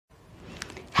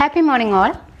Happy morning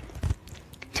all.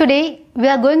 Today we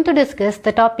are going to discuss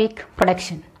the topic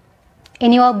production.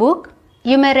 In your book,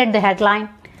 you may read the headline,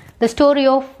 The Story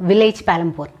of Village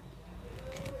Palampur.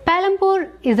 Palampur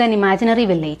is an imaginary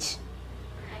village.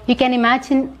 You can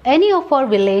imagine any of our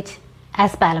village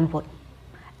as Palampur.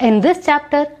 In this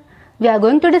chapter, we are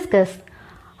going to discuss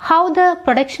how the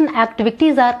production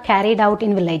activities are carried out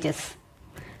in villages.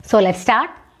 So let's start.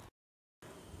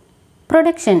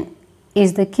 Production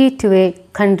is the key to a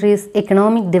country's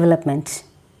economic development.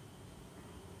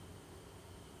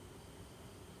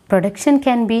 Production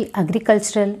can be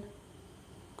agricultural,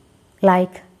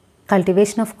 like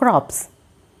cultivation of crops,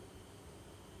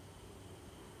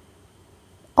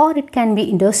 or it can be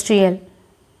industrial,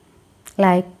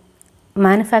 like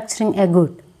manufacturing a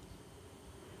good.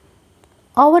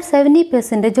 Over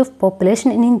 70% of population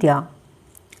in India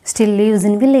still lives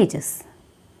in villages.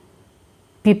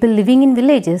 People living in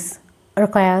villages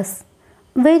requires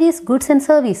various goods and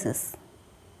services.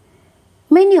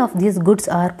 Many of these goods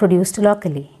are produced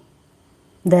locally.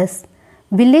 Thus,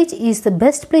 village is the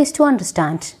best place to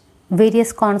understand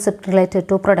various concepts related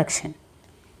to production.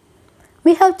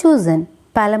 We have chosen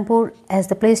Palampur as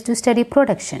the place to study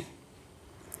production.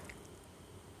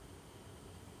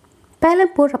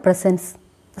 Palampur represents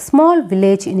a small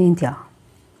village in India.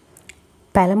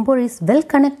 Palampur is well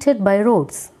connected by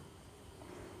roads.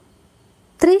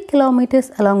 3 kilometers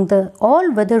along the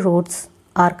all-weather roads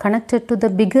are connected to the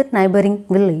bigger neighboring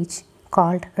village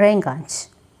called Rainganj.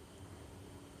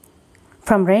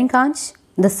 From Rainganj,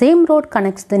 the same road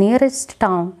connects the nearest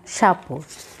town, Shahpur.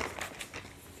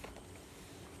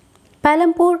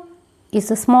 Palampur is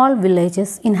a small village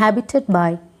inhabited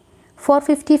by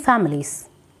 450 families.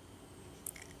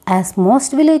 As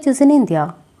most villages in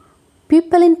India,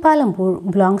 people in Palampur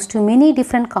belongs to many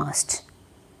different castes.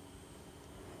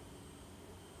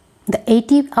 The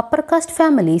 80 upper caste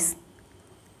families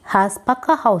has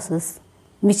pakka houses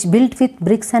which built with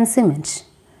bricks and cement.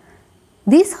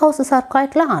 These houses are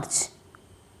quite large.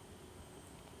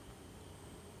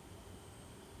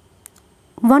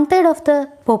 1/3 of the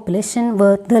population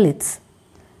were Dalits.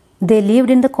 They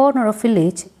lived in the corner of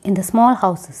village in the small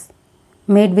houses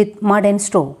made with mud and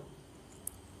straw.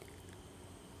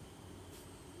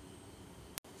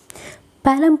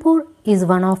 Palampur is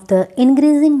one of the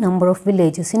increasing number of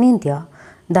villages in India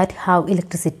that have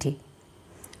electricity.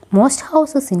 Most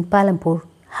houses in Palampur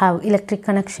have electric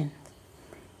connections.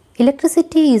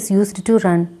 Electricity is used to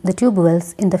run the tube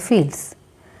wells in the fields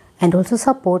and also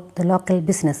support the local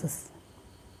businesses.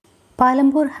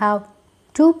 Palampur have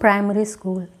 2 primary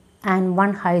schools and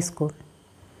 1 high school.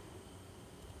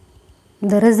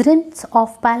 The residents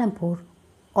of Palampur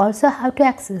also have to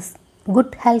access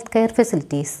good healthcare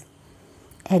facilities,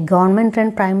 a government-run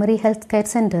primary health care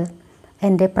center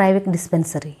and a private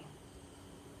dispensary.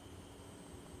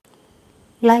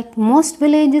 Like most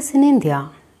villages in India,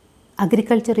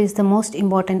 agriculture is the most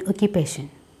important occupation.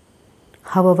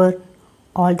 However,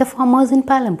 all the farmers in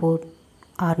Palampur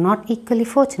are not equally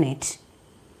fortunate.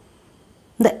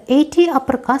 The 80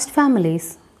 upper caste families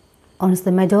owns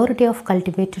the majority of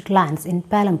cultivated lands in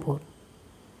Palampur.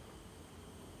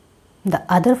 The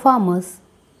other farmers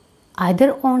either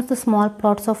owns the small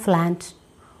plots of land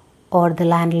or the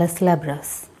landless laborers,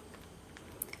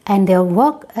 and they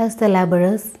work as the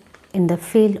laborers in the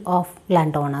field of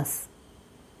landowners.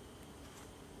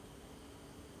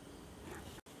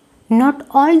 Not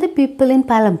all the people in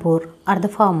Palampur are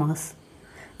the farmers.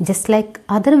 Just like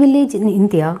other villages in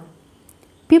India,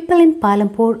 people in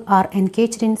Palampur are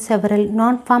engaged in several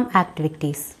non-farm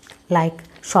activities like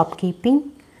shopkeeping,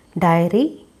 dairy,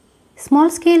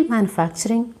 small-scale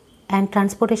manufacturing, and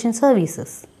transportation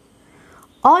services.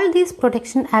 All these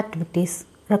production activities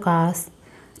requires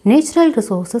natural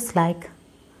resources like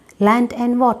land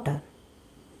and water,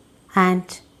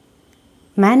 and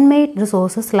man-made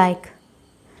resources like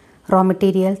raw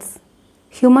materials,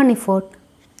 human effort,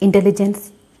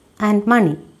 intelligence, and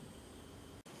money.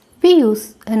 We use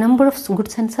a number of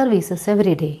goods and services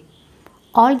every day.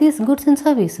 All these goods and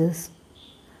services,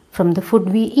 from the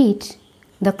food we eat,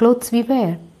 the clothes we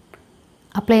wear,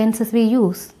 appliances we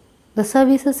use, the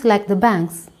services like the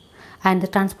banks, and the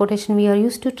transportation we are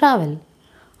used to travel,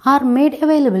 are made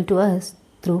available to us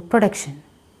through production.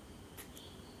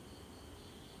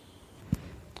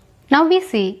 Now we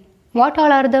see what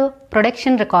all are the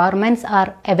production requirements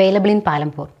are available in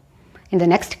Palampur. In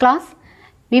the next class,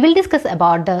 we will discuss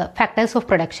about the factors of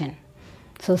production.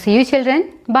 So see you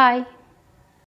children. Bye.